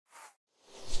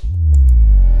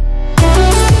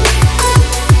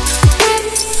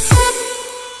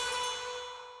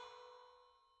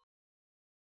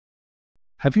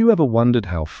Have you ever wondered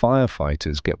how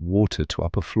firefighters get water to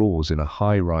upper floors in a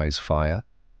high-rise fire?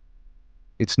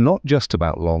 It's not just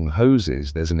about long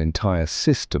hoses, there's an entire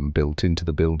system built into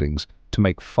the buildings to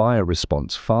make fire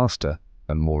response faster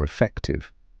and more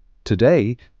effective.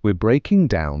 Today, we're breaking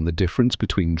down the difference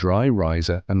between dry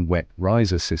riser and wet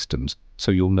riser systems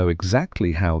so you'll know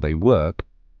exactly how they work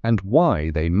and why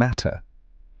they matter.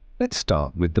 Let's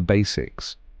start with the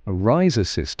basics. A riser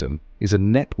system is a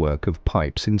network of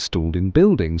pipes installed in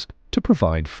buildings to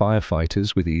provide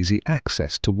firefighters with easy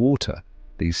access to water.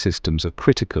 These systems are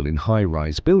critical in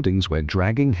high-rise buildings where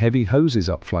dragging heavy hoses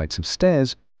up flights of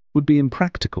stairs would be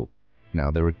impractical.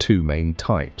 Now there are two main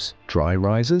types, dry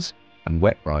risers and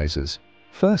wet risers.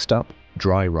 First up,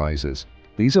 dry risers.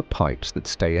 These are pipes that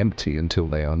stay empty until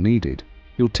they are needed.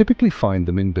 You'll typically find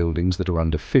them in buildings that are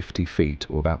under 50 feet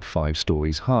or about 5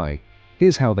 stories high.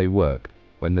 Here's how they work.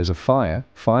 When there's a fire,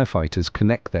 firefighters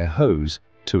connect their hose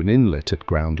to an inlet at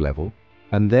ground level,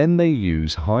 and then they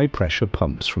use high-pressure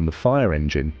pumps from the fire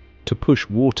engine to push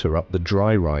water up the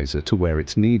dry riser to where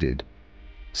it's needed.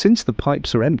 Since the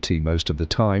pipes are empty most of the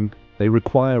time, they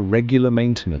require regular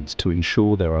maintenance to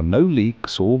ensure there are no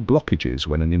leaks or blockages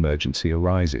when an emergency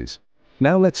arises.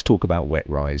 Now let's talk about wet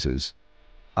risers.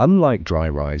 Unlike dry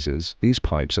risers, these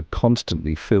pipes are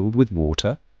constantly filled with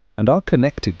water and are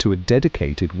connected to a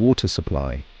dedicated water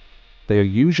supply. They are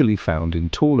usually found in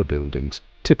taller buildings,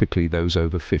 typically those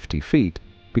over 50 feet,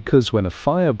 because when a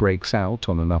fire breaks out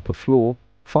on an upper floor,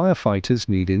 firefighters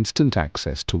need instant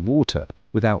access to water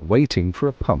without waiting for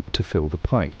a pump to fill the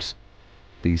pipes.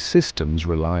 These systems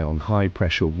rely on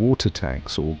high-pressure water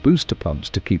tanks or booster pumps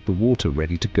to keep the water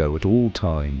ready to go at all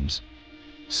times.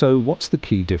 So what's the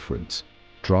key difference?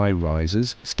 Dry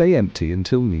risers stay empty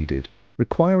until needed,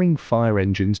 requiring fire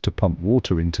engines to pump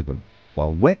water into them,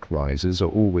 while wet risers are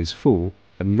always full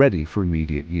and ready for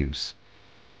immediate use.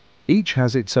 Each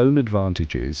has its own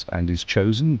advantages and is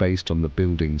chosen based on the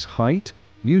building's height,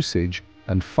 usage,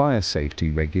 and fire safety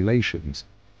regulations.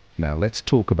 Now let's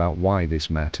talk about why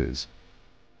this matters.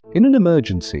 In an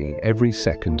emergency, every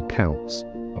second counts.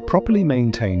 A properly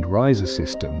maintained riser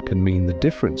system can mean the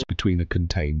difference between a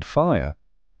contained fire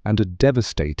and a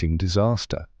devastating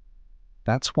disaster.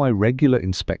 That's why regular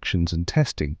inspections and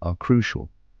testing are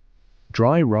crucial.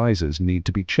 Dry risers need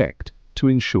to be checked to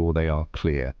ensure they are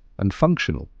clear and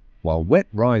functional, while wet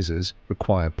risers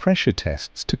require pressure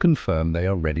tests to confirm they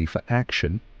are ready for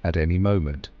action at any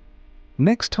moment.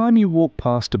 Next time you walk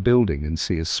past a building and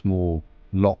see a small,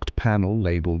 locked panel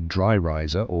labeled dry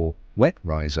riser or wet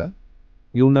riser,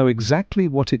 you'll know exactly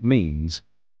what it means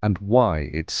and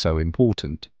why it's so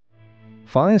important.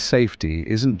 Fire safety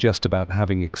isn't just about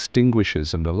having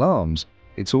extinguishers and alarms,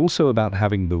 it's also about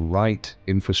having the right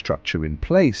infrastructure in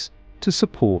place to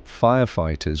support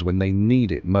firefighters when they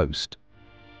need it most.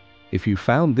 If you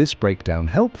found this breakdown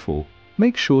helpful,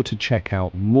 make sure to check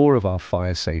out more of our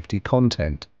fire safety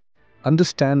content.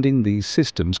 Understanding these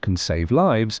systems can save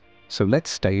lives, so let's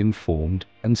stay informed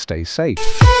and stay safe.